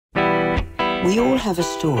We all have a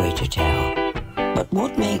story to tell, but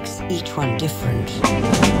what makes each one different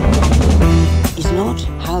is not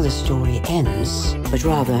how the story ends, but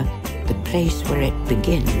rather the place where it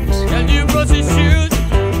begins. Do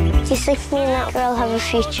you think me and that girl have a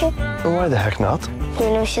future? Well, why the heck not?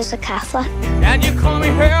 You know she's a Catholic. And you call me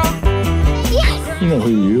here? Yes! You know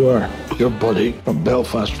who you are. Your buddy from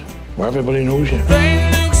Belfast, where everybody knows you.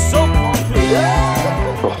 They look so complete.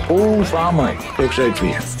 The whole family looks out for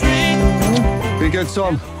you. Be good,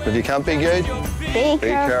 son. If you can't be good, Be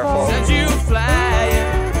careful. Send you flying.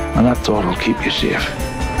 And that thought will keep you safe.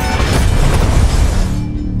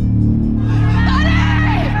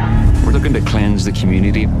 We're looking to cleanse the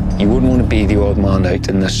community. You wouldn't want to be the old man out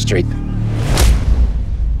in the street.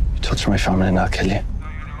 you touch my family and I'll kill you.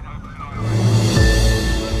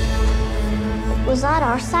 Was that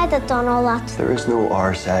our side that done all that? There is no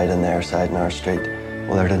our side and their side in our street.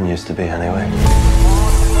 Well, there didn't used to be anyway.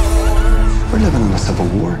 We're living in a civil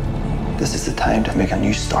war. This is the time to make a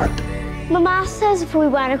new start. Mama says if we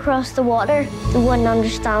went across the water, they wouldn't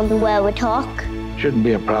understand the way we talk. Shouldn't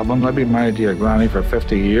be a problem. I've been married to your granny for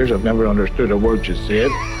 50 years. I've never understood a word you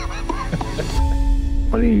said.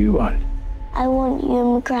 What do you want? I want you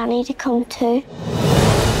and my granny to come too.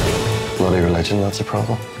 Bloody religion, that's a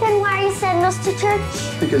problem. Then why are you sending us to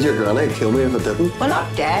church? Because your granny would kill me if it didn't. We're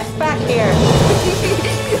not deaf back here.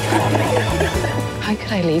 How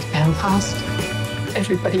could I leave Belfast?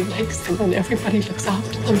 Everybody likes them and everybody looks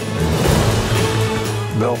after them.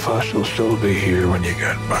 Belfast will still be here when you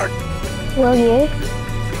get back. Will you?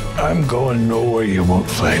 I'm going nowhere you won't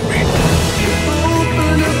find me.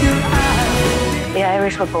 The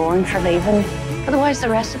Irish were born for leaving. Otherwise, the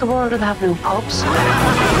rest of the world would have no pubs.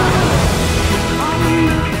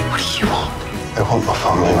 What do you want? I want my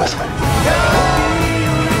family with me.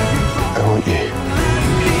 I want you.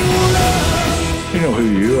 You know who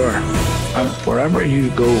you are. And wherever you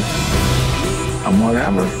go, and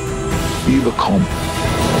whatever you become,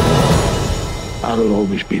 that'll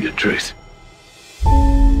always be the truth.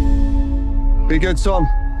 Be good, son.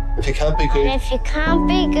 If you can't be good. And if you can't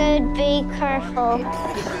be good, be careful.